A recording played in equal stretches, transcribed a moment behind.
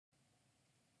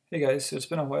Hey guys, so it's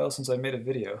been a while since I made a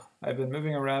video. I've been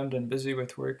moving around and busy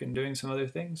with work and doing some other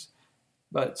things,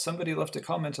 but somebody left a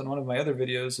comment on one of my other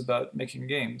videos about making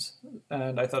games,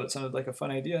 and I thought it sounded like a fun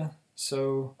idea.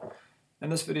 So in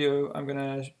this video, I'm going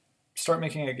to start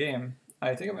making a game.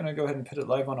 I think I'm going to go ahead and put it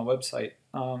live on a website.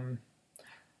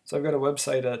 So I've got a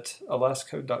website at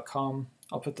alascode.com.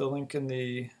 I'll put the link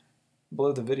in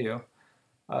below the video,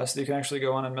 so that you can actually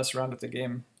go on and mess around with the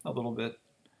game a little bit.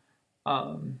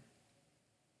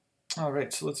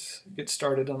 Alright, so let's get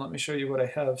started and let me show you what I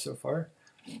have so far.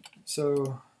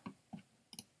 So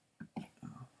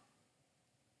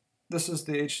this is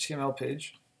the HTML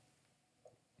page.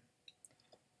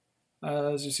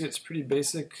 As you see, it's pretty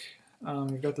basic.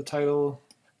 We've got the title.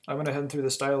 I went ahead and threw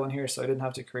the style in here so I didn't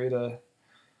have to create a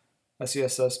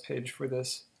CSS page for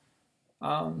this.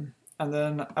 And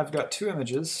then I've got two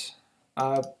images.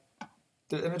 The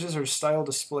images are style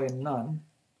display none.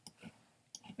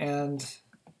 And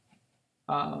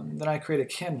then I create a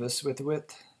canvas with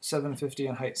width 750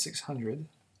 and height 600.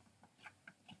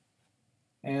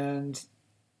 And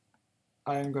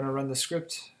I'm going to run the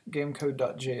script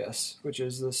gamecode.js, which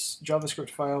is this JavaScript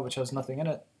file which has nothing in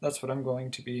it. That's what I'm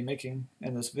going to be making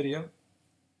in this video.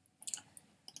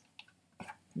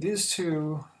 These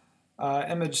two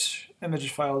image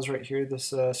files right here,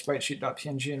 this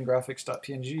spritesheet.png and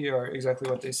graphics.png, are exactly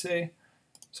what they say.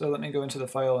 So let me go into the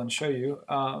file and show you.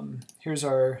 Here's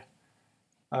our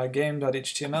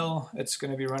game.html. It's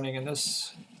going to be running in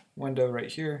this window right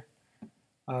here.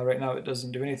 Right now it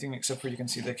doesn't do anything except for you can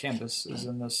see the canvas is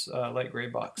in this light gray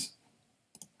box.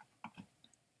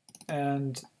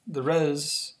 And the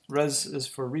res is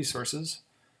for resources.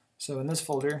 So in this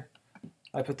folder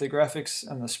I put the graphics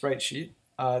and the sprite sheet.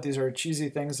 These are cheesy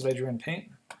things that I drew in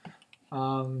Paint.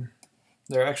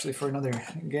 They're actually for another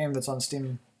game that's on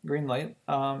Steam Greenlight.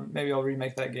 Maybe I'll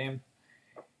remake that game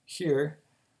here.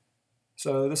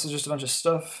 So this is just a bunch of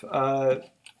stuff.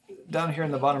 Down here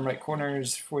in the bottom right corner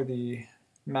is for the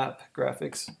map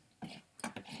graphics.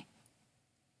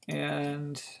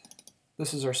 And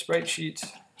this is our sprite sheet.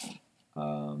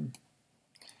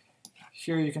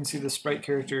 Here you can see the sprite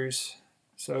characters.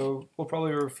 So we'll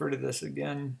probably refer to this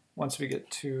again once we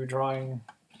get to drawing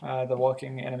the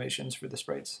walking animations for the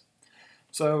sprites.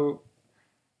 So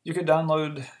you could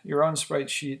download your own sprite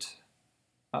sheet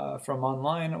from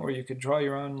online, or you could draw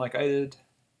your own like I did.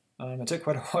 It took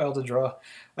quite a while to draw.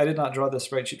 I did not draw the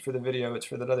sprite sheet for the video, it's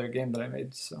for that other game that I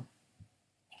made. So,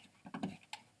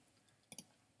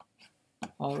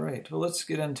 alright, well let's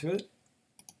get into it.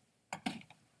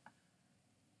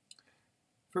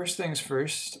 First things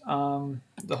first,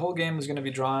 the whole game is going to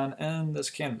be drawn in this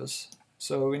canvas.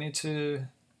 So we need to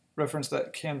reference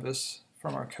that canvas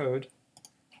from our code.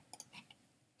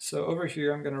 So over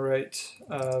here I'm going to write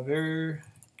var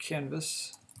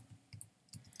canvas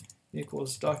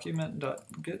equals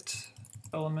document.get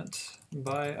element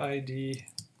by ID.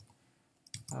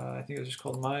 I think it was just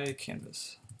called my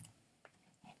canvas.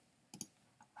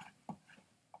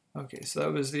 Okay, so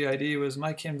that was the ID was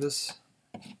my canvas,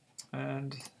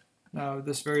 and now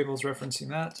this variable is referencing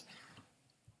that.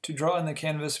 To draw in the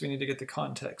canvas, we need to get the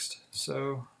context.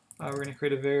 So we're going to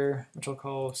create a var which I'll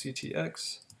call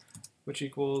ctx, which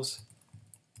equals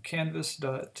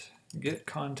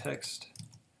canvas.getContext.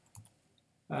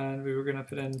 And we were going to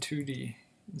put in 2D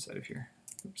inside of here.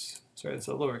 Oops, sorry, that's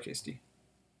a lowercase d.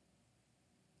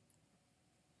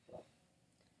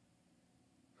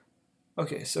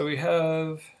 Okay, so we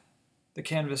have the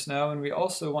canvas now, and we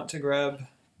also want to grab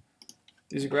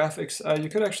these graphics. You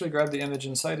could actually grab the image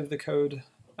inside of the code.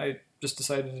 I just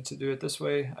decided to do it this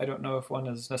way. I don't know if one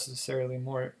is necessarily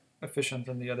more efficient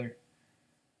than the other.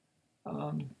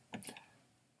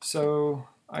 So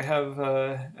I have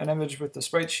an image with the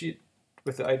sprite sheet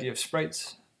with the ID of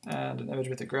sprites, and an image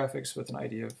with the graphics with an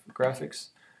ID of graphics.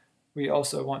 We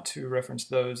also want to reference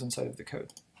those inside of the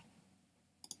code.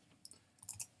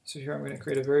 So here I'm going to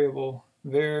create a variable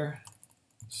var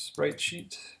sprite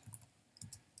sheet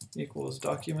equals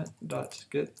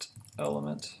document.get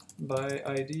element by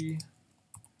ID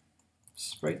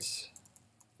sprites,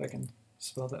 if I can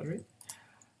spell that right,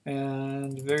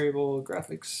 and variable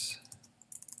graphics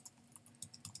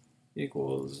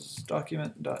equals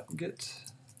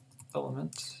document.get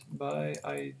element by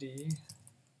ID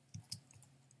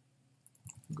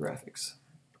graphics.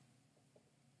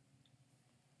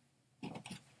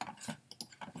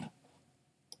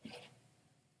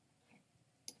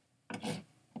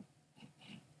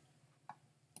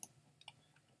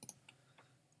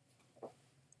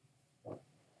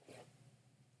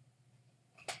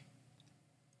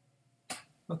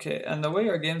 Okay, and the way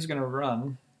our game is going to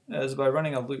run is by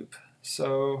running a loop.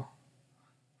 So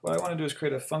what what I want to do is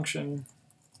create a function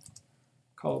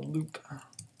called loop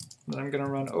that I'm going to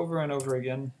run over and over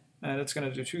again, and it's going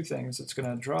to do two things. It's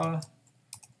going to draw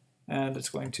and it's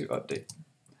going to update.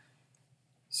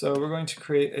 So we're going to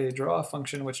create a draw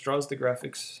function which draws the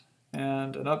graphics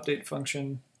and an update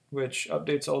function which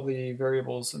updates all the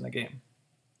variables in the game.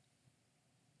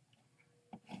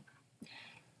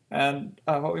 And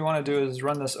what we want to do is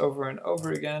run this over and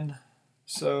over again.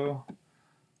 So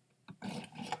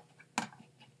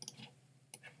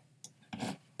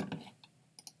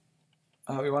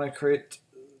we want to create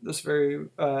this we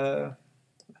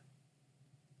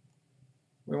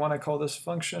want to call this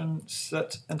function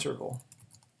set interval.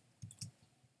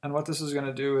 And what this is going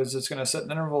to do is it's going to set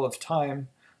an interval of time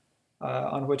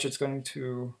on which it's going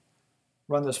to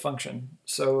run this function.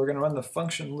 So we're going to run the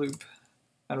function loop,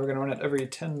 and we're going to run it every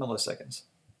 10 milliseconds.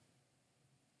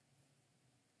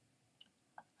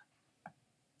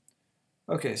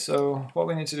 Okay, so what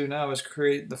we need to do now is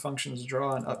create the functions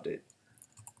draw and update.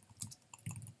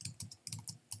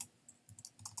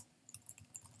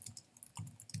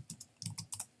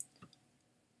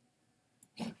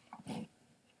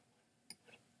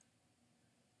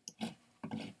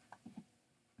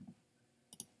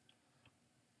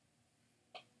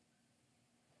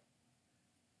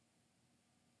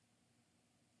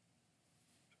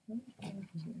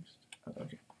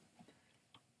 Okay.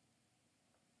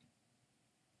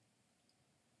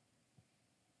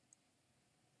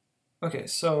 Okay,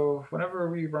 so whenever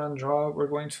we run draw, we're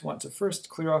going to want to first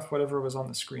clear off whatever was on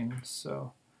the screen.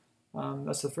 So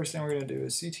that's the first thing we're going to do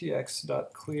is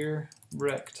ctx.clear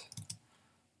rect.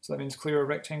 So that means clear a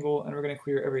rectangle, and we're going to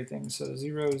clear everything. So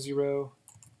 0, 0,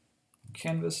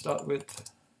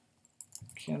 canvas.width,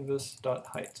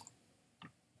 canvas.height.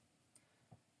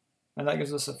 And that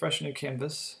gives us a fresh new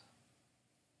canvas.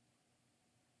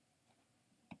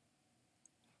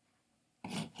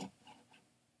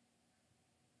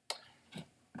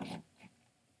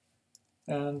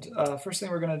 And first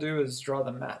thing we're going to do is draw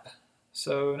the map.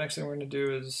 So next thing we're going to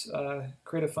do is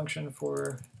create a function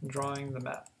for drawing the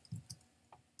map.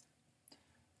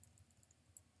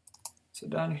 So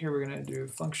down here we're going to do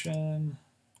function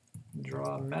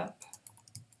draw map.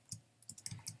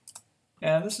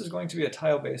 And this is going to be a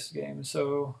tile-based game,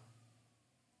 so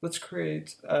let's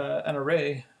create an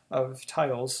array of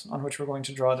tiles on which we're going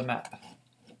to draw the map.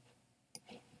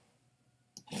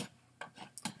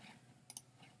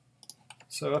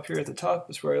 So up here at the top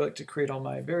is where I like to create all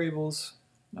my variables.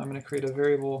 I'm going to create a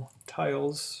variable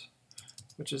tiles,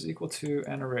 which is equal to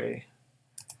an array.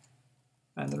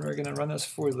 And then we're going to run this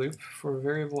for loop for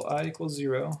variable I equals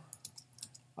 0.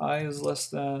 I is less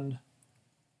than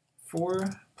 4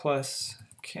 plus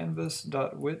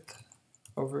canvas.width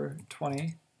over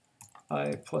 20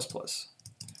 I plus plus.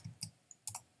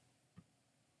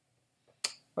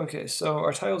 Okay, so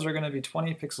our tiles are going to be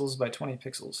 20 pixels by 20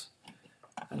 pixels.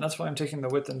 And that's why I'm taking the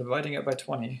width and dividing it by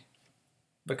 20,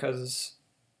 because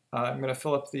I'm going to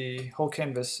fill up the whole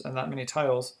canvas and that many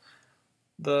tiles.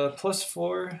 The plus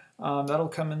 4, that'll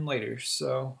come in later,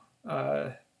 so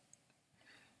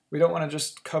we don't want to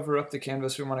just cover up the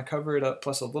canvas, we want to cover it up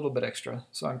plus a little bit extra.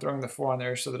 So I'm throwing the 4 on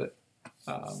there so that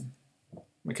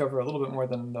we cover a little bit more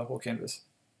than the whole canvas.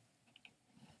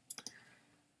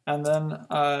 And then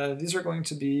these are going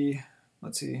to be,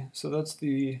 let's see, so that's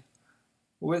the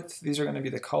width, these are going to be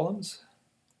the columns.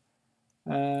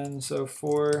 And so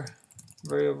for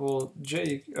variable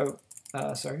j,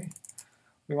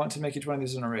 we want to make each one of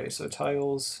these an array. So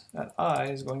tiles at I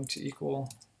is going to equal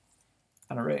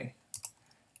an array.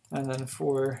 And then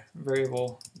for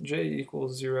variable j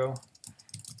equals 0,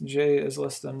 j is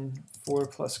less than 4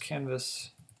 plus canvas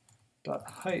dot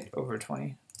height over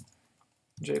 20,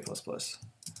 j plus plus.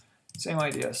 Same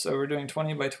idea, so we're doing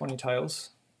 20 by 20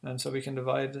 tiles, and so we can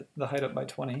divide the height up by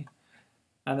 20,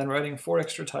 and then writing 4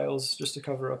 extra tiles just to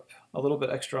cover up a little bit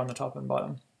extra on the top and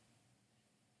bottom.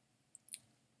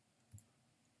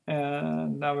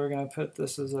 And now we're going to put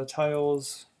this as a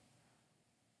tiles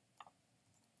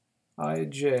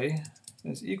ij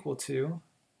is equal to,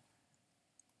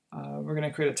 we're going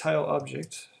to create a tile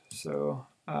object, so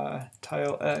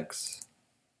tile x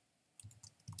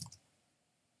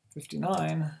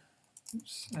 59,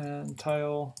 oops, and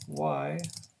tile y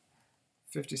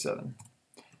 57.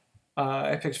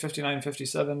 I picked 59 and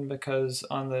 57 because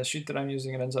on the sheet that I'm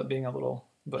using it ends up being a little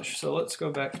bush. So let's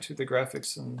go back to the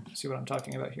graphics and see what I'm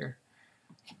talking about here.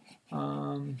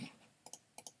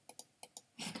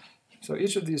 So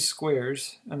each of these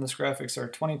squares in this graphics are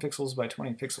 20 pixels by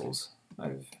 20 pixels.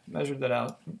 I've measured that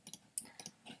out.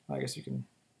 I guess you can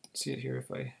see it here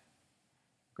if I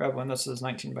grab one that says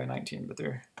 19 by 19, but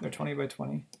they're 20 by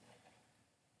 20.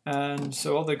 And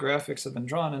so all the graphics have been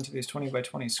drawn into these 20 by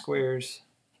 20 squares.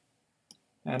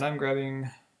 And I'm grabbing,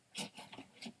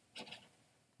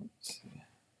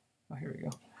 oh, here we go.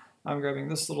 I'm grabbing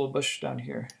this little bush down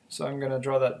here. So I'm going to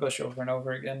draw that bush over and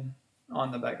over again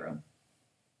on the background.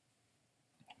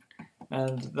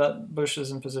 And that bush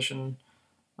is in position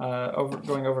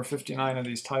going over 59 of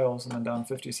these tiles and then down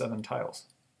 57 tiles.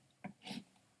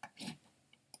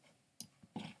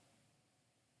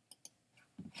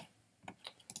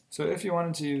 So if you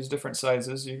wanted to use different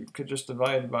sizes, you could just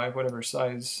divide by whatever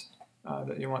size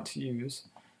that you want to use.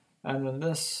 And then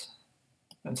this,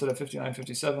 instead of 59,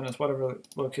 57, is whatever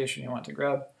location you want to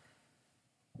grab.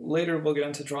 Later we'll get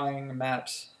into drawing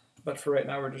maps, but for right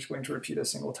now we're just going to repeat a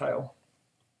single tile.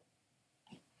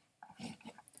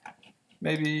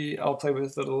 Maybe I'll play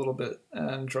with it a little bit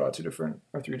and draw 2 different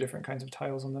or 3 different kinds of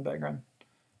tiles on the background.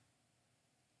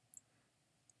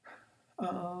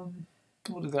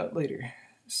 We'll do that later.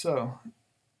 So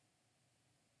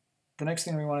the next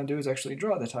thing we want to do is actually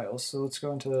draw the tiles. So let's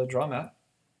go into Draw Map.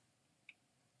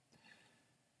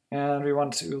 And we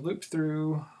want to loop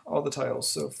through all the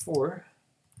tiles. So for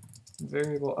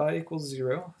variable I equals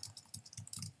 0,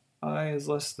 I is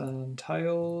less than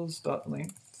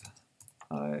tiles.length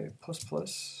I plus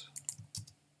plus,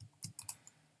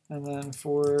 and then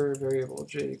for variable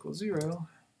j equals 0,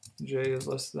 j is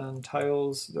less than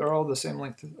tiles, they're all the same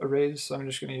length arrays, so I'm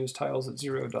just going to use tiles at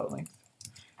 0.length,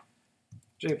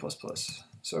 j plus plus.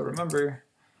 So remember,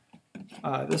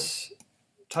 this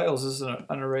tiles is an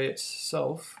array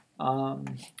itself,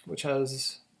 which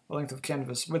has a length of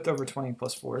canvas width over 20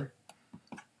 plus 4,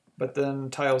 but then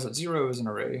tiles at 0 is an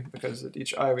array, because at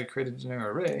each I we created a new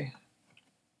array,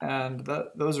 and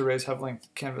those arrays have length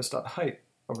canvas.height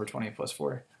over 20 plus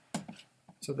 4.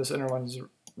 So this inner one is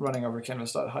running over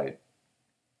canvas.height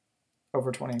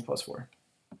over 20 plus 4.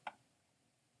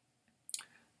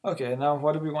 Okay, now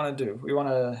what do we want to do? We want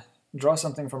to draw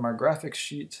something from our graphics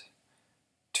sheet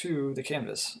to the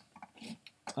canvas.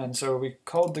 And so we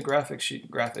called the graphics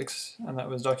sheet graphics, and that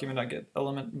was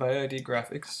document.getElementById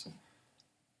graphics.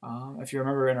 If you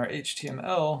remember in our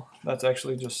HTML, that's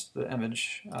actually just the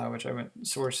image, which I went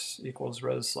source equals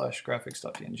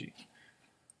res/graphics.png.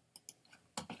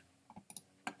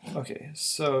 Okay,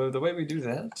 so the way we do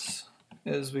that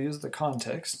is we use the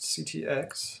context,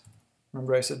 ctx.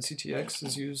 Remember I said ctx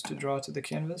is used to draw to the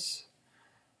canvas.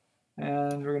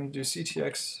 And we're going to do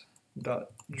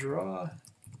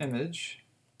ctx.drawImage.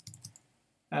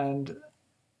 And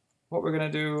what we're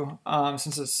going to do,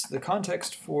 since it's the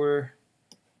context for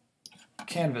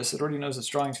canvas, it already knows it's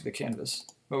drawing to the canvas,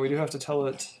 but we do have to tell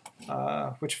it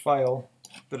which file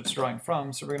that it's drawing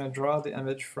from, so we're going to draw the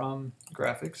image from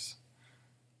graphics,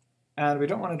 and we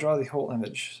don't want to draw the whole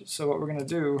image, so what we're going to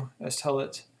do is tell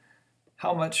it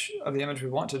how much of the image we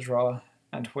want to draw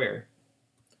and where.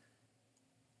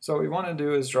 So what we want to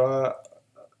do is draw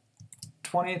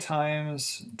 20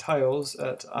 times tiles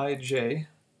at ij,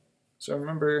 so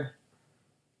remember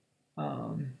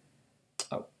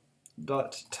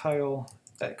dot tile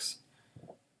x.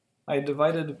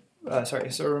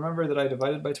 So remember that I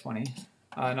divided by 20.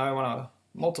 Now I want to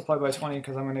multiply by 20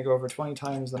 because I'm going to go over 20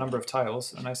 times the number of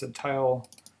tiles, and I said tile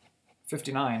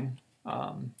 59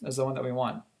 is the one that we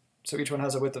want. So each one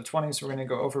has a width of 20, so we're going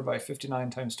to go over by 59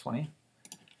 times 20.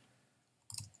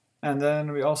 And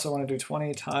then we also want to do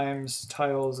 20 times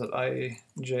tiles at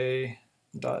ij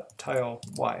dot tile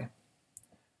y.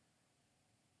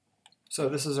 So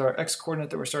this is our x coordinate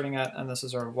that we're starting at, and this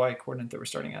is our y coordinate that we're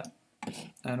starting at.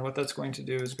 And what that's going to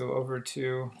do is go over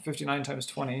to 59 times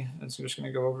 20. It's just going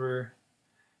to go over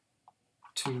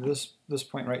to this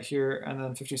point right here, and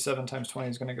then 57 times 20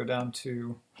 is going to go down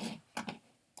to,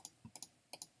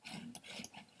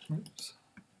 oops.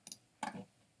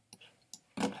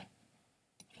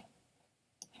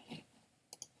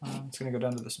 It's going to go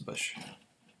down to this bush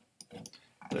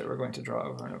that we're going to draw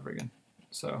over and over again.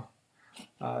 So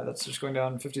that's just going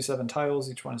down 57 tiles,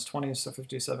 each one is 20, so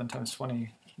 57 times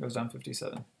 20 goes down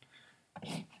 57.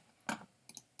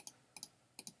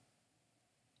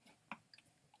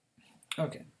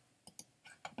 Okay.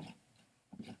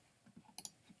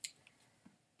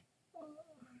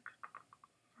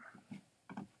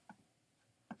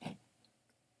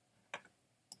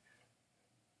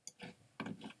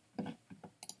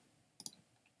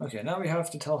 Okay, now we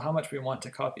have to tell how much we want to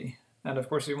copy. And of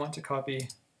course we want to copy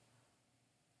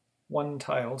one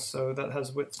tile, so that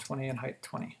has width 20 and height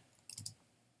 20.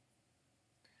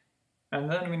 And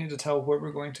then we need to tell where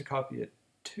we're going to copy it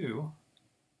to.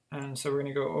 And so we're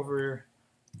going to go over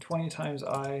 20 times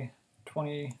I,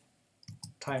 20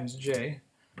 times j.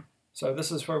 So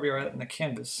this is where we are at in the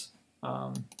canvas.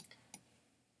 And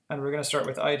and we're going to start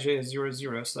with ij is 0,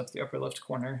 0, so that's the upper left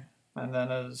corner, and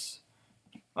then as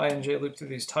I and j loop through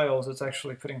these tiles, it's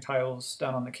actually putting tiles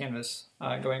down on the canvas,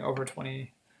 going over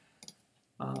 20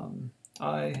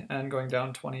 I and going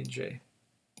down 20 j.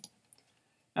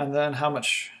 And then how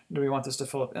much do we want this to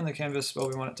fill up in the canvas? Well,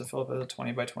 we want it to fill up as a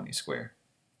 20 by 20 square.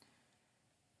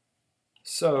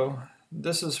 So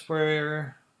this is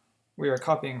where we are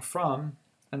copying from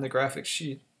in the graphics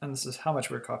sheet, and this is how much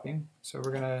we're copying. So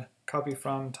we're going to copy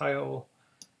from tile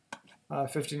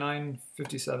 59,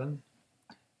 57,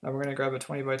 and we're going to grab a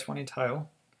 20 by 20 tile.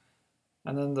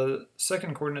 And then the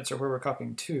second coordinates are where we're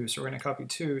copying to. So we're going to copy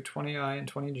to 20i and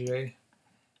 20j,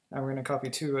 and we're going to copy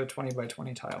to a 20 by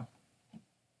 20 tile.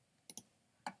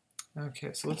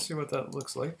 Okay, so let's see what that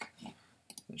looks like.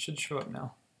 It should show up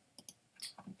now.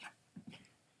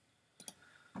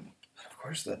 Of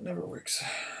course, that never works.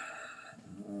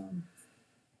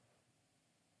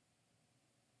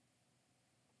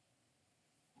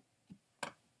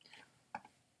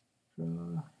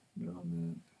 Draw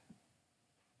map.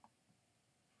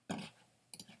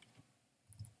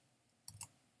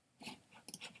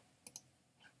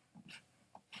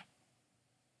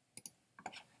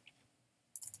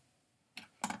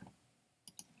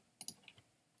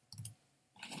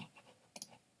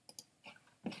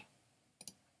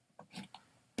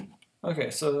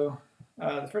 Okay, so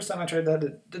the first time I tried that,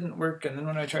 it didn't work, and then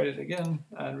when I tried it again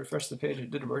and refreshed the page,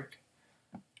 it did work.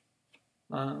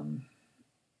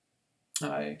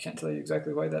 I can't tell you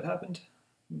exactly why that happened,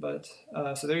 but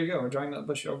so there you go. We're drawing that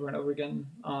bush over and over again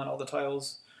on all the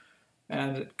tiles,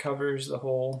 and it covers the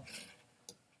whole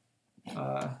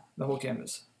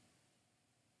canvas.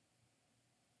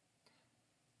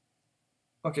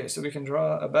 Okay, so we can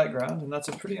draw a background, and that's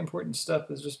a pretty important step,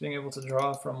 is just being able to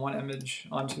draw from one image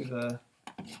onto the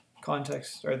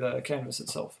context, or the canvas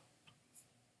itself.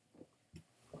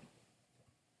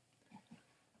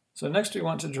 So next we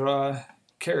want to draw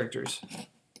characters.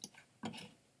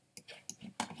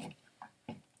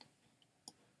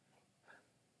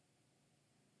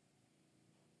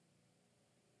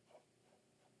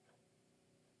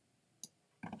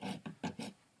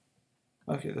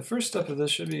 Okay, the first step of this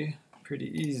should be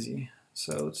pretty easy.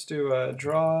 So let's do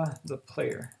draw the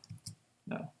player.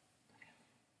 No.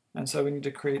 And so we need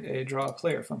to create a draw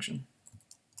player function.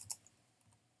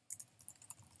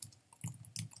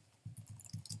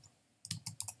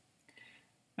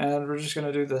 And we're just going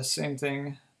to do the same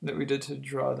thing that we did to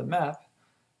draw the map.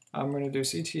 I'm going to do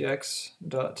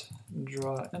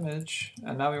ctx.drawImage,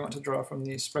 and now we want to draw from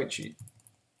the sprite sheet.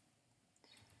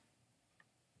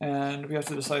 And we have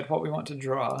to decide what we want to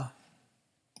draw.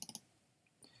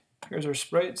 Here's our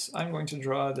sprites. I'm going to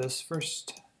draw this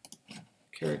first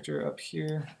character up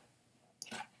here.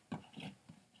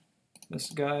 This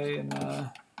guy in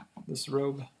this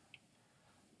robe.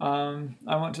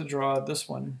 I want to draw this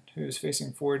one who's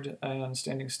facing forward and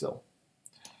standing still.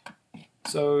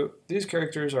 So these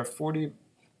characters are 40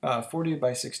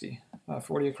 by 60,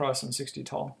 40 across and 60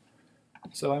 tall.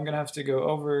 So I'm going to have to go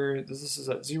over, this is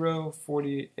at 0,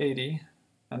 40, 80,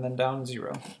 and then down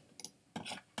 0.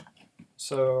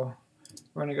 So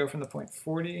we're going to go from the point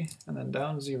 40 and then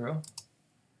down 0.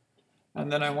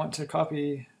 And then I want to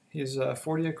copy, he's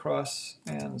 40 across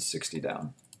and 60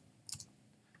 down.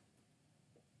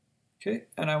 Okay,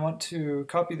 and I want to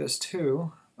copy this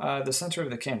to the center of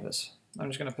the canvas. I'm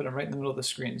just going to put him right in the middle of the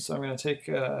screen. So I'm going to take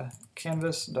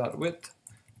canvas.width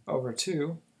over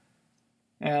 2,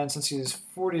 and since he's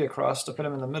 40 across, to put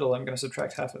him in the middle, I'm going to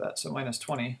subtract half of that, so minus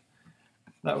 20.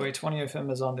 That way 20 of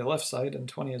him is on the left side and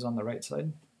 20 is on the right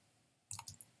side.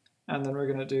 And then we're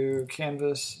going to do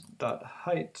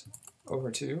canvas.height over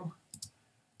 2,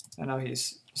 and now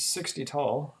he's 60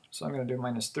 tall, so I'm going to do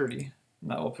minus 30,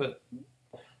 and that will put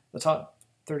the top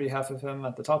 30 half of him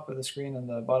at the top of the screen and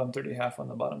the bottom 30 half on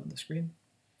the bottom of the screen.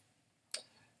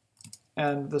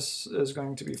 And this is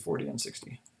going to be 40 and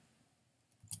 60.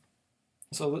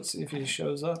 So let's see if he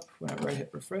shows up whenever I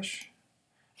hit refresh.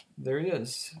 There he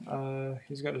is.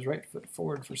 He's got his right foot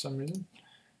forward for some reason.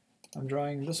 I'm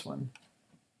drawing this one.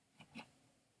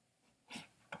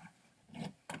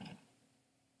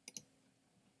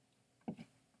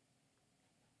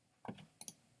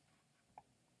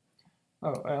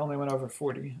 Oh, I only went over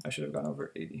 40. I should have gone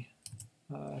over 80.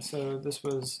 So this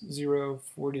was 0,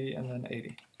 40, and then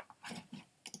 80.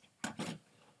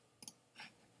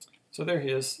 So there he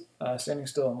is, standing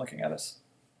still and looking at us.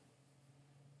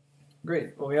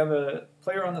 Great. Well, we have a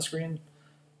player on the screen,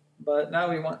 but now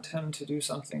we want him to do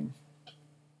something.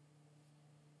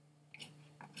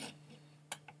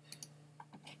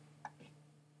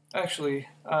 Actually,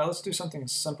 let's do something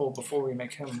simple before we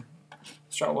make him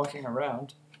start walking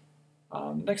around.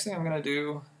 Next thing I'm going to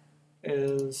do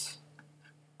is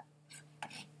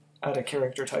add a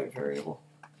character type variable.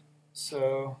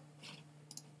 So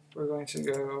we're going to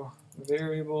go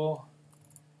variable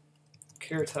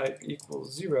char type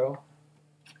equals 0,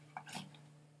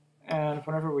 and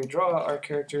whenever we draw our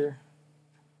character,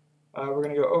 we're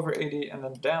going to go over 80 and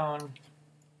then down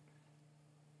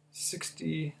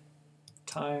 60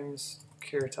 times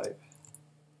char type.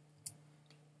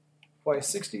 Why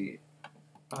 60?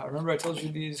 Remember I told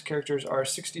you these characters are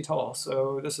 60 tall,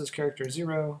 so this is character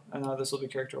 0, and now this will be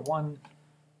character 1,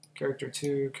 character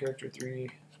 2, character 3,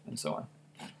 and so on.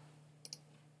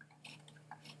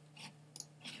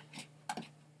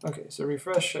 Okay, so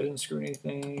refresh, I didn't screw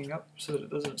anything up so that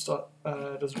it doesn't stop,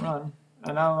 doesn't run.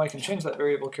 And now I can change that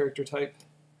variable character type.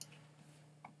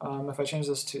 If I change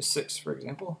this to 6, for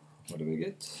example, what do we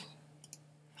get?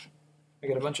 I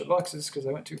get a bunch of boxes because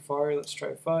I went too far. Let's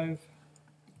try 5.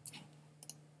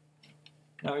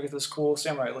 Now we get this cool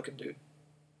samurai looking dude.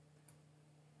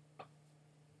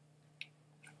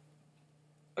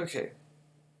 Okay.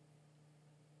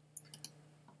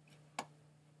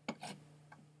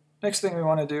 Next thing we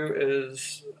want to do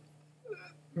is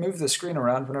move the screen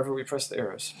around whenever we press the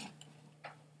arrows.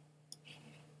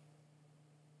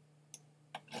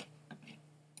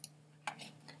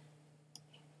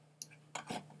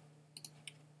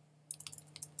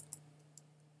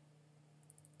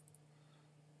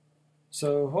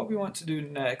 So what we want to do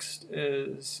next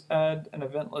is add an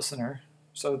event listener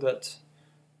so that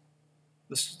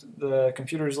the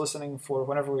computer is listening for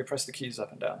whenever we press the keys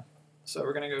up and down. So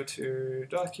we're going to go to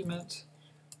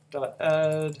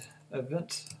document.add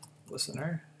event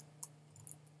listener,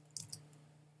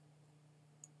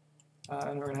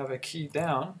 and we're going to have a key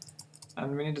down,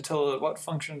 and we need to tell it what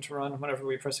function to run whenever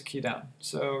we press a key down.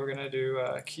 So we're going to do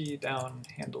a key down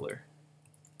handler.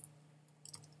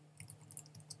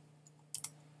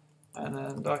 And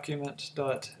then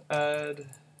document.add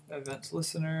event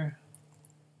listener,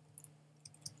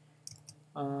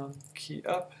 key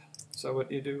up. So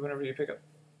what you do whenever you pick up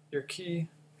your key,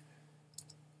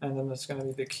 and then it's going to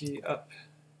be the key up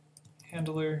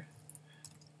handler,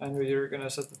 and we're going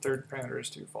to set the third parameters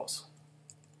to false.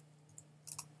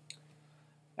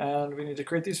 And we need to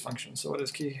create these functions. So what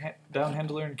does key down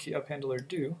handler and key up handler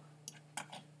do?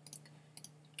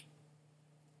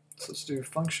 So let's do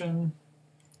function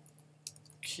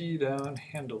key down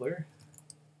handler,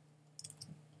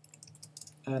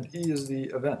 and E is the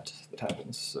event that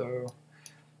happens. So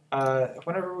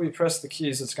whenever we press the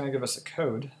keys, it's going to give us a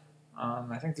code.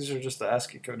 I think these are just the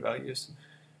ASCII code values.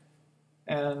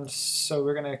 And so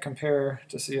we're going to compare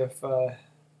to see if the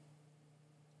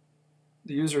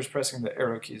user is pressing the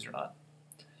arrow keys or not.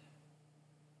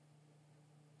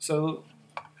 So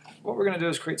what we're going to do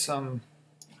is create some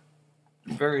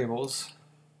variables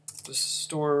to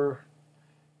store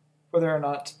whether or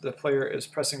not the player is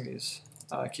pressing these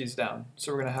keys down.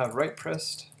 So we're going to have right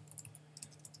pressed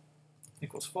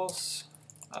equals false.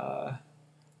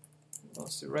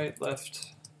 Let's do right, left,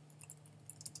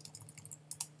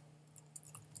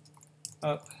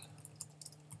 up,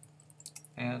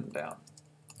 and down.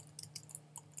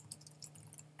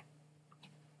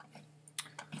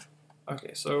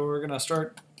 Okay, so we're going to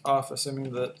start off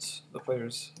assuming that the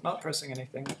player's not pressing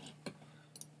anything,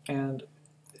 and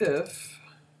if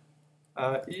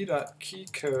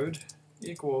e.keycode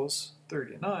equals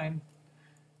 39,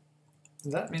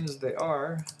 that means they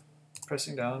are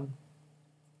pressing down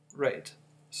right.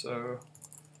 So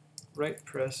right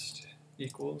pressed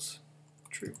equals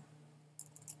true.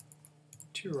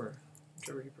 True, or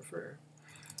whichever you prefer.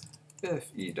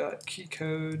 If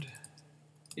e.keycode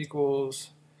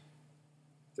equals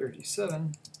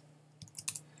 37,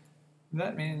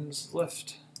 that means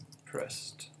left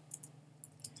pressed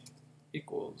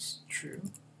equals true.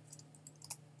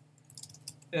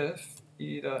 If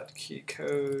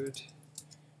e.keycode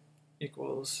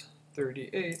equals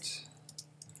 38,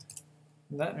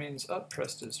 that means up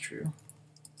pressed is true.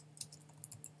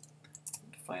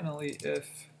 And finally,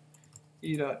 if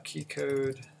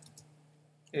e.keycode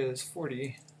is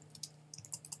 40,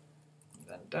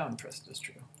 then down pressed is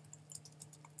true.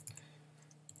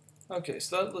 Okay,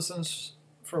 so that listens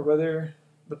for whether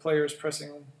the player is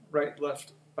pressing right,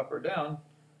 left, up, or down,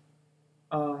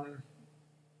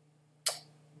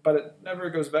 but it never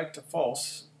goes back to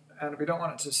false, and we don't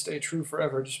want it to stay true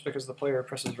forever just because the player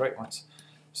presses right once.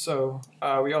 So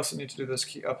we also need to do this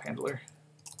key up handler.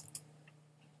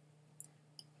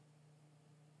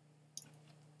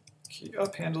 Key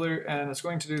up handler, and it's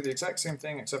going to do the exact same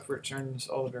thing except for it turns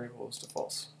all the variables to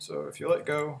false. So if you let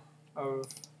go of,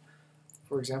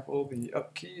 for example, the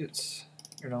up key,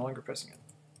 you're no longer pressing it.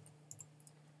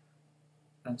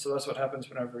 And so that's what happens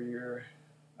whenever you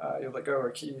let go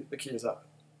or the key is up.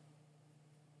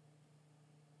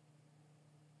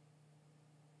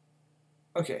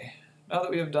 Okay, now that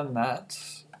we have done that,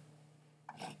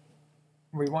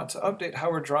 we want to update how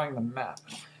we're drawing the map.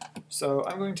 So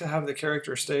I'm going to have the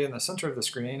character stay in the center of the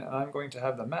screen, and I'm going to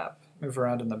have the map move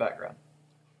around in the background.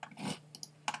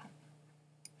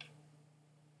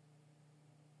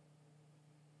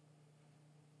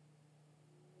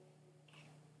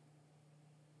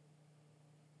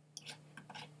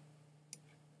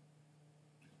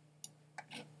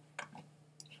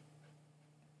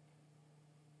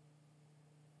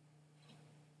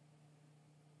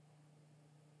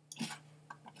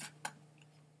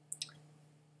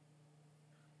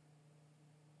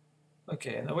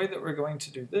 Okay, and the way that we're going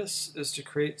to do this is to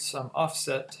create some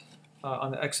offset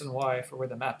on the x and y for where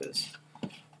the map is.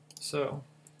 So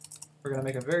we're going to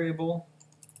make a variable.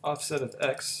 Offset of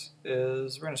x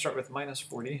is, we're going to start with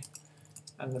 -40,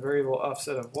 and the variable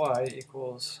offset of y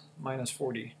equals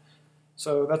 -40.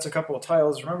 So that's a couple of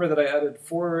tiles. Remember that I added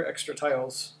 4 extra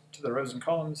tiles to the rows and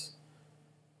columns,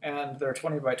 and they're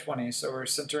 20 by 20, so we're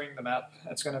centering the map.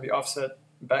 It's going to be offset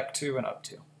back to and up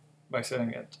to by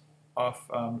setting it off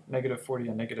 -40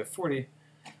 and -40.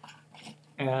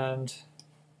 And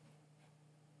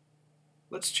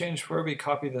let's change where we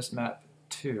copy this map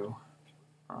to.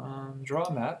 Draw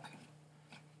a map.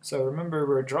 So remember,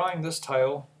 we're drawing this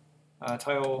tile,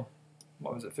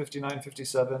 what was it, 59,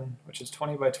 57, which is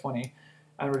 20 by 20,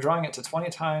 and we're drawing it to 20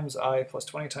 times I plus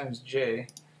 20 times j.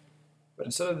 But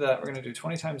instead of that, we're going to do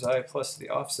 20 times I plus the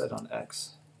offset on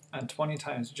x, and 20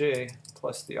 times j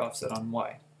plus the offset on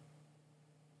y.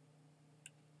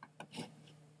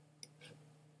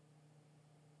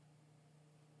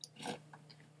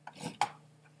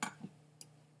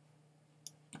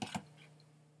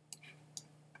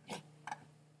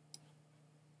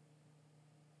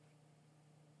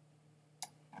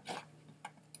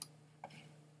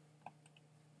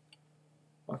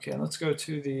 Okay, and let's go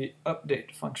to the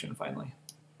update function finally.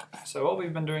 So all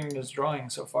we've been doing is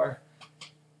drawing so far,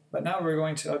 but now we're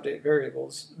going to update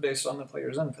variables based on the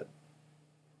player's input.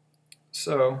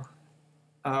 So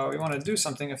we want to do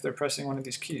something if they're pressing one of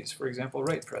these keys, for example,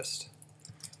 right pressed.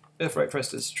 If right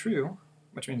pressed is true,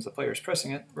 which means the player is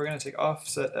pressing it, we're going to take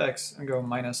offset x and go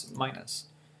minus minus.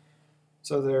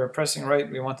 So they're pressing right,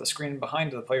 we want the screen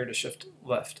behind the player to shift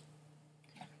left.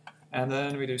 And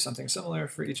then we do something similar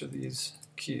for each of these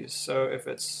keys. So if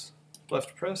it's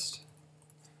left pressed,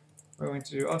 we're going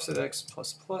to do offset x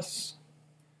plus plus.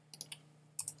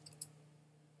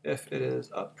 If it is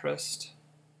up pressed,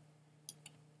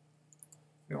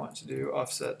 we want to do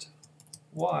offset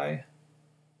y,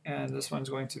 and this one's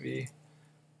going to be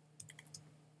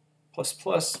plus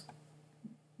plus,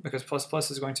 because plus plus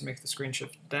is going to make the screen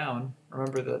shift down.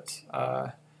 Remember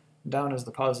that down is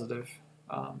the positive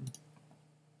on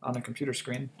a computer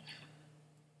screen.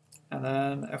 And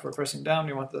then if we're pressing down,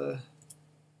 we want the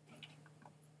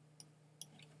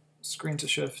screen to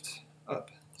shift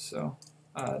up. So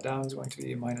down is going to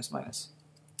be minus minus.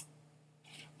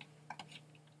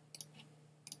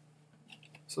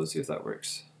 So let's see if that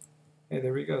works. Hey,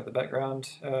 there we go. The background,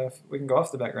 we can go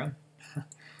off the background.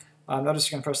 Notice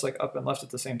you can press like up and left at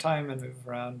the same time and move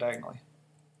around diagonally.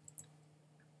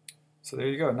 So there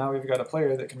you go. Now we've got a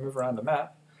player that can move around a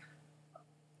map.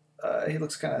 He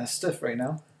looks kind of stiff right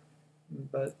now,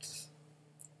 but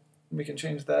we can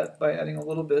change that by adding a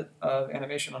little bit of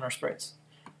animation on our sprites.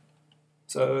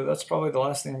 So that's probably the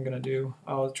last thing I'm going to do.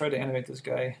 I'll try to animate this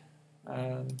guy,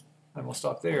 and we'll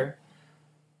stop there.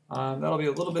 That'll be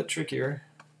a little bit trickier.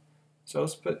 So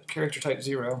let's put character type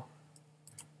 0.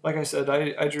 Like I said,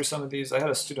 I drew some of these. I had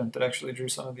a student that actually drew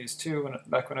some of these too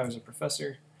back when I was a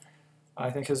professor. I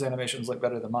think his animations look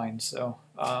better than mine. So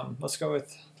let's go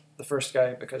with the first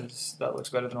guy because that looks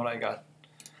better than what I got.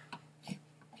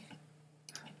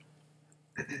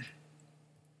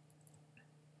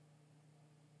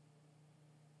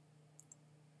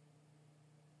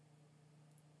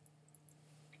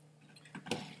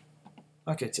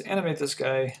 Okay, to animate this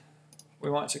guy, we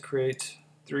want to create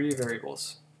 3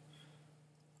 variables.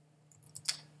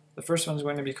 The first one is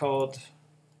going to be called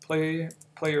player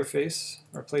face,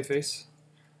 or play face,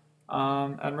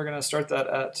 and we're going to start that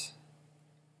at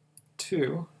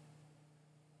 2.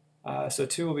 So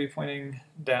 2 will be pointing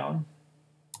down,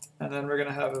 and then we're going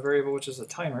to have a variable which is a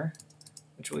timer,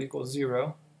 which will equal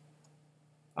 0,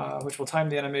 which will time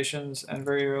the animations, and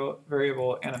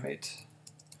variable animate,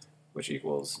 which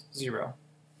equals 0.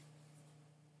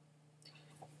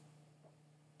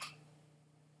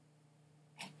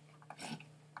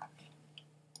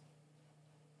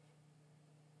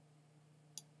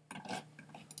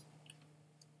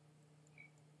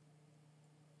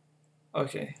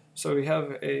 Okay, so we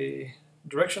have a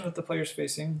direction that the player's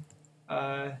facing.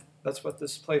 That's what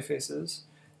this play face is.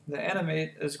 The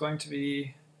animate is going to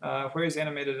be where he's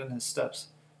animated in his steps.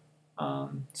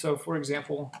 So for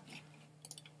example,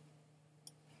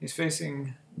 he's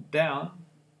facing down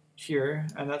here,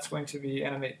 and that's going to be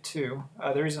animate 2.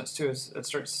 The reason it's 2 is it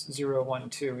starts 0, 1,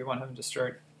 2. We want him to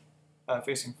start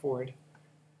facing forward.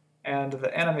 And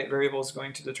the animate variable is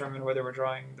going to determine whether we're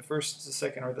drawing the first, the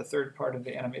second, or the third part of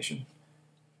the animation.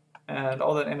 And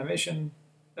all that animation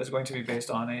is going to be based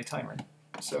on a timer.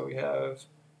 So we have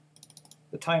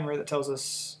the timer that tells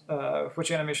us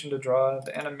which animation to draw,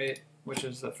 the animate, which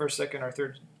is the first, second, or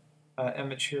third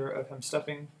image here of him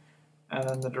stepping, and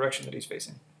then the direction that he's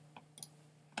facing.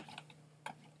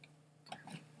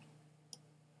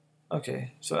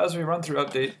 Okay, so as we run through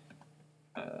update,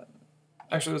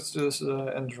 actually let's do this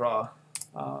in draw.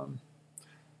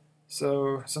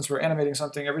 So since we're animating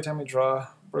something, every time we draw,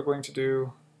 we're going to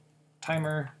do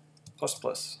timer plus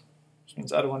plus, which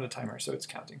means add a 1 to timer, so it's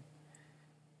counting.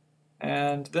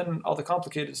 And then all the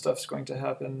complicated stuff is going to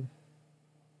happen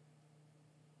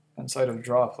inside of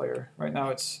draw player. Right now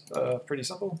it's pretty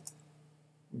simple,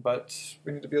 but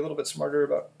we need to be a little bit smarter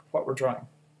about what we're drawing.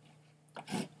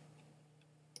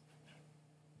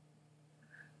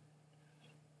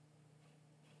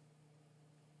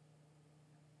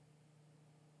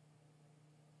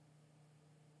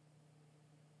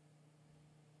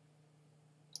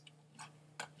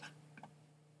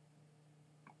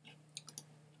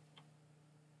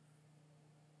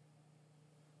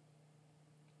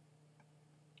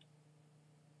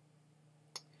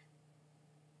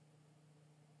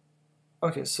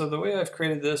 Okay, so the way I've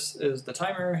created this is the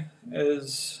timer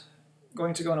is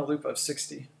going to go in a loop of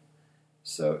 60.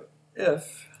 So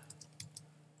if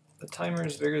the timer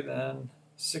is bigger than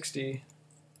 60,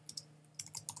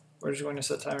 we're just going to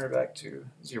set timer back to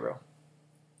 0.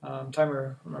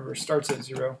 Timer, remember, starts at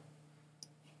 0.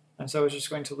 And so it's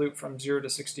just going to loop from 0 to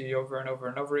 60 over and over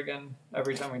and over again.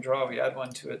 Every time we draw, we add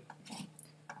 1 to it.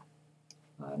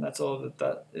 And that's all that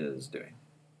that is doing.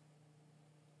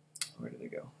 Where did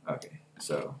it go? Okay,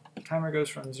 so the timer goes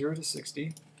from 0 to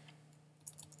 60.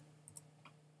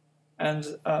 And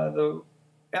the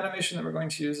animation that we're going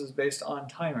to use is based on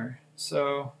timer.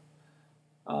 So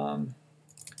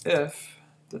if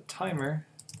the timer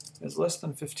is less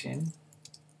than 15,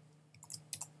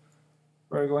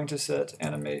 we're going to set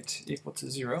animate equal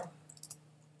to 0.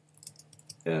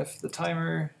 If the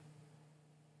timer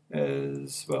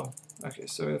is, well, okay,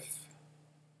 so if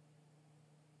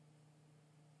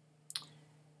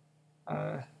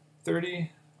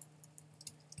 30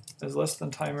 is less than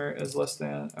timer is less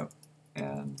than,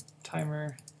 and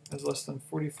timer is less than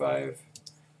 45,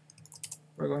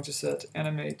 we're going to set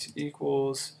animate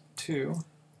equals 2.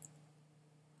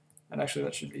 And actually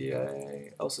that should be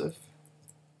a else if.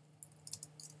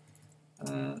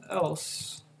 And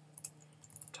else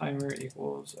timer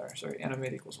equals, or sorry,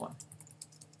 animate equals 1.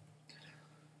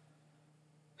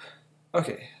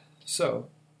 Okay, so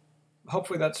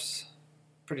hopefully that's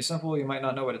pretty simple. You might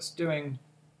not know what it's doing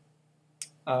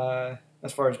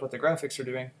as far as what the graphics are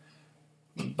doing,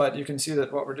 but you can see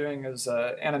that what we're doing is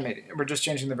animating. We're just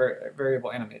changing the variable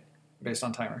animate based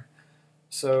on timer.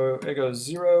 So it goes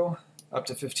 0 up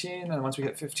to 15, and once we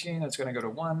hit 15, it's going to go to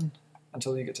 1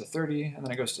 until you get to 30, and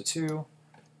then it goes to 2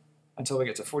 until we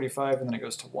get to 45, and then it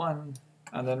goes to 1,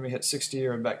 and then we hit 60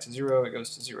 or back to 0, it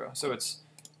goes to 0. So it's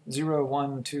 0,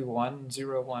 1, 2, 1,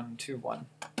 0, 1, 2, 1.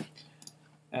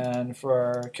 And for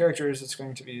our characters, it's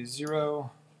going to be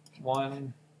 0,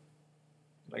 1,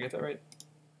 did I get that right?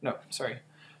 No, sorry.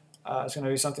 It's going to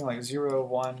be something like 0,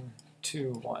 1,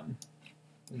 2, 1,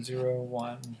 0,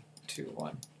 1, 2,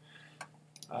 1.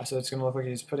 So it's going to look like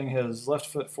he's putting his left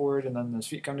foot forward, and then his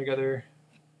feet come together.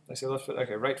 Did I say left foot?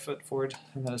 Okay, right foot forward,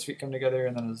 and then his feet come together,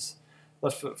 and then his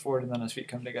left foot forward, and then his feet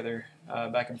come together,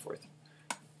 back and forth.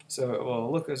 So it will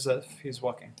look as if he's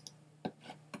walking.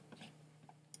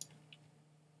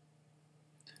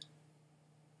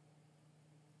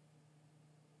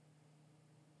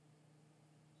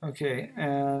 Okay,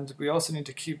 and we also need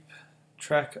to keep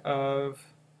track of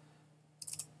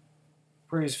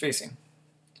where he's facing.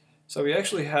 So we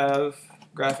actually have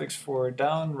graphics for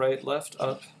down, right, left,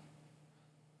 up,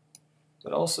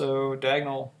 but also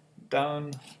diagonal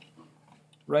down,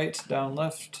 right, down,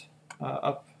 left,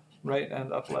 up, right,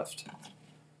 and up, left.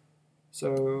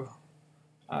 So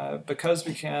because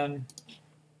we can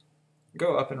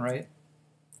go up and right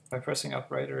by pressing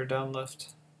up, right, or down,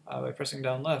 left by pressing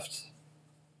down, left,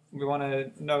 we want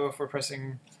to know if we're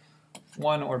pressing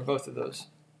one or both of those.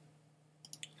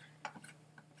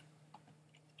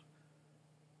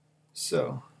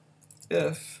 So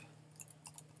if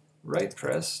right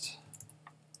pressed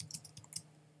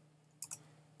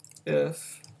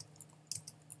if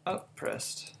up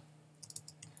pressed.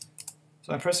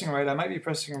 So I'm pressing right, I might be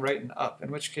pressing right and up,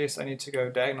 in which case I need to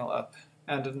go diagonal up.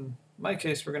 And in my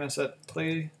case, we're going to set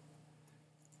play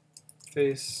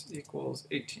face equals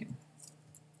 18.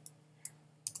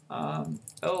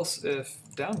 Else if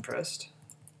down pressed,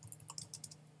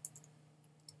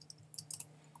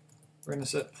 we're going to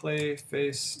set play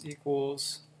face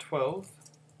equals 12.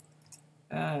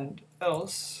 And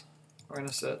else we're going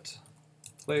to set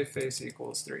play face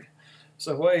equals 3.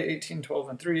 So why 18, 12,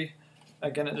 and 3?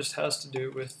 Again, it just has to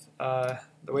do with the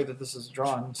way that this is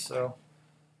drawn. So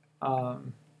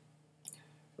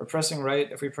we're pressing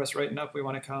right. If we press right and up, we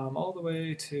want to come all the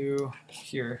way to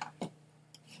here.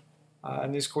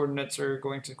 And these coordinates are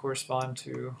going to correspond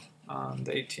to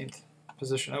the 18th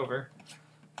position over.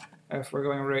 If we're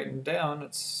going right and down,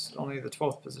 it's only the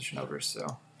 12th position over,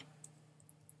 so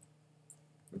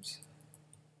oops.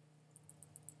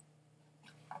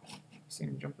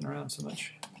 Seem jumping around so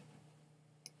much.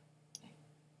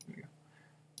 There we go.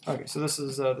 Okay, so this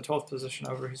is the 12th position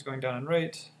over. He's going down and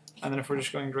right. And then if we're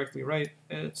just going directly right,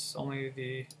 it's only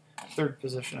the 3rd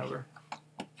position over.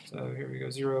 So here we go,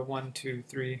 0, 1, 2,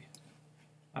 3.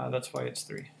 That's why it's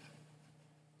 3.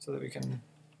 So that we can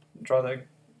draw the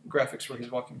graphics where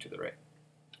he's walking to the right.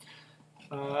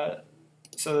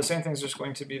 So the same thing is just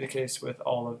going to be the case with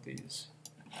all of these.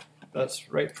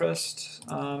 That's right pressed,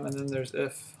 and then there's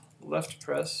if left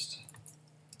pressed,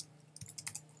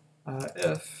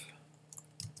 if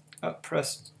up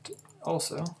pressed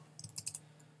also.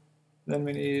 Then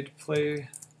we need play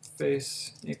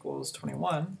face equals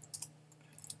 21.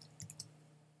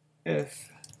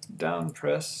 If down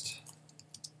pressed,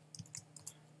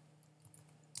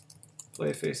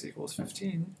 play face equals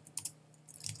 15.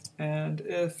 And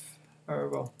if, or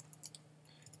well,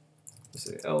 let's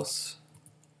say else,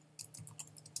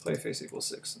 play face equals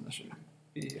 6, and this should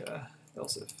be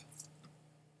else if.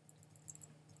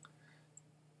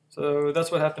 So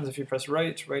that's what happens if you press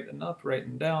right, right and up, right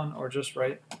and down, or just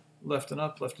right, left and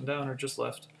up, left and down, or just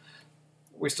left.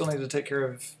 We still need to take care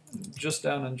of just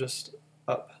down and just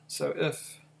up. So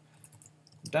if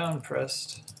down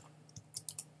pressed,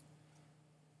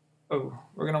 oh,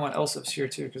 we're going to want else ifs here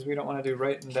too, because we don't want to do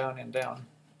right and down and down.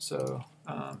 So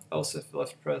else if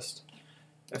left pressed,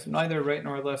 if neither right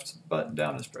nor left but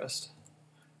down is pressed,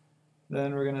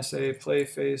 then we're going to say play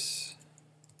face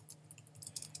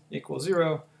equals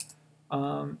 0.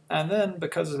 And then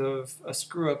because of a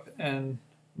screw up in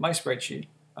my sprite sheet,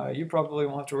 you probably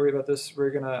won't have to worry about this.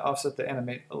 We're going to offset the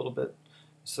animate a little bit.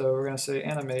 So we're going to say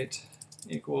animate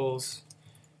equals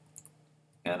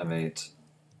animate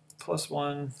plus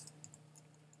 1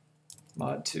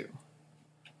 mod 2.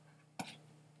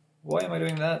 Why am I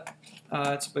doing that?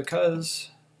 It's because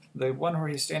the one where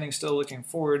he's standing still looking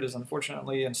forward is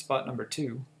unfortunately in spot number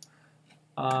 2.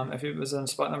 If it was in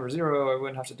spot number 0, I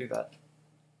wouldn't have to do that.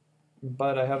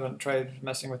 But I haven't tried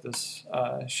messing with this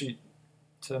sheet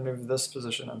to move this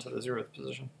position into the 0th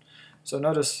position. So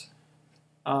notice,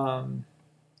 or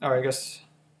I guess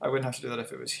I wouldn't have to do that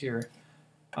if it was here.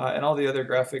 And all the other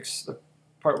graphics, the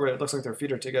part where it looks like their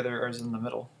feet are together is in the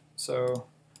middle. So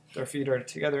their feet are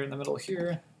together in the middle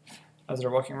here as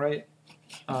they're walking right,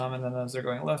 and then as they're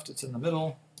going left, it's in the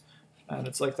middle. And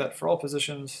it's like that for all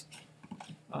positions.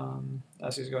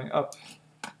 As he's going up.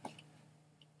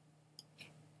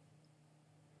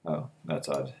 Oh, that's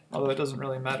odd. Although it doesn't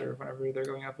really matter whenever they're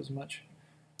going up as much.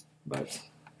 But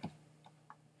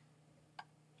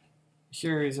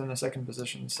here he's in the 2nd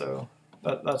position, so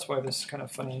that's why this kind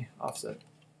of funny offset.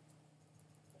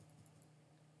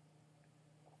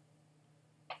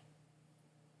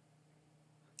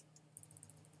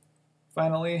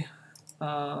 Finally,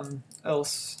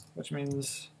 else, which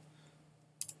means,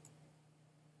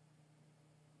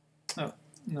 oh,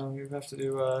 no, you have to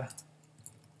do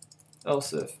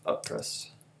else if up pressed.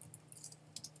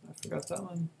 I forgot that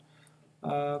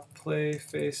one. Play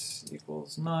face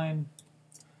equals 9.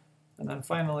 And then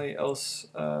finally, else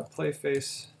play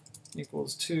face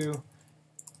equals 2,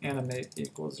 animate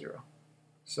equals 0.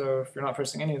 So if you're not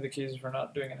pressing any of the keys, we're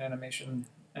not doing an animation,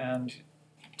 and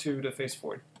 2 to face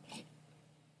forward.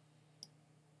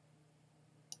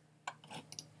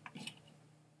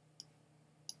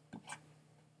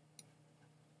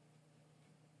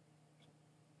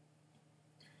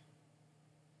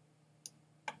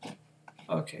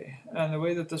 Okay, and the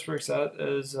way that this works out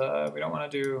is we don't want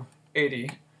to do 80.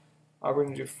 We're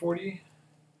going to do 40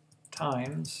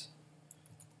 times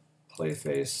play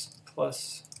face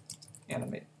plus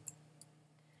animate.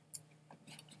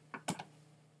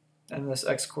 And this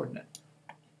x coordinate.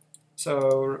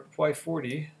 So why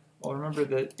 40? Well, remember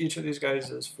that each of these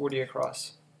guys is 40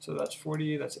 across. So that's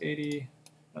 40, that's 80,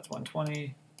 that's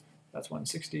 120, that's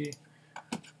 160.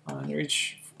 They're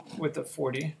each width of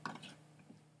 40.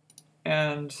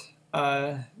 And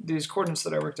these coordinates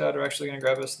that I worked out are actually going to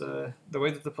grab us the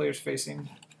way that the player's facing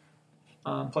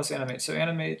plus animate. So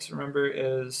animate, remember,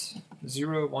 is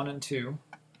 0, 1, and 2.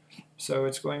 So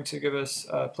it's going to give us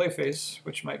play face,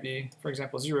 which might be, for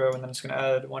example, 0, and then it's going to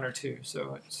add 1 or 2.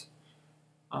 So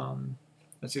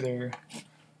it's either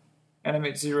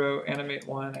animate 0, animate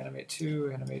 1, animate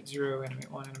 2, animate 0,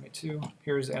 animate 1, animate 2.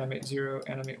 Here's animate 0,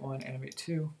 animate 1, animate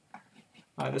 2.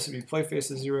 This would be play face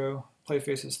is 0, play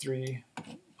face is 3,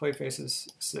 play face is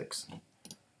 6.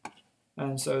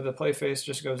 And so the play face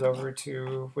just goes over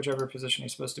to whichever position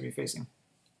he's supposed to be facing.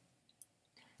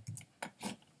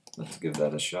 Let's give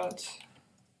that a shot.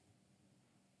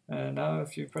 And now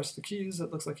if you press the keys,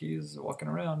 it looks like he's walking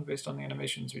around based on the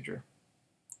animations we drew.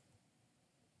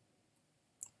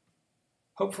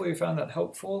 Hopefully you found that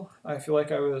helpful. I feel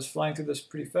like I was flying through this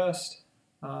pretty fast.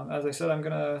 As I said, I'm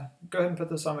going to go ahead and put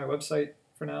this on my website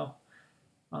for now.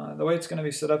 The way it's going to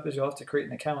be set up is you'll have to create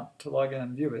an account to log in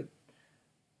and view it.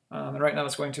 And right now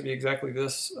it's going to be exactly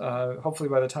this. Hopefully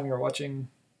by the time you're watching,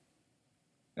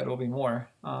 it'll be more,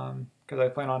 because I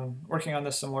plan on working on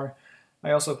this some more.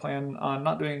 I also plan on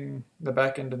not doing the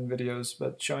back end in videos,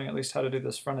 but showing at least how to do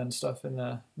this front end stuff in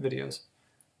the videos.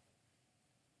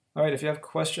 Alright, if you have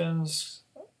questions,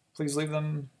 please leave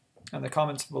them in the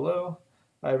comments below.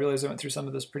 I realize I went through some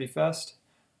of this pretty fast.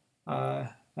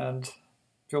 And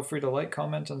feel free to like,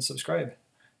 comment, and subscribe.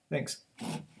 Thanks.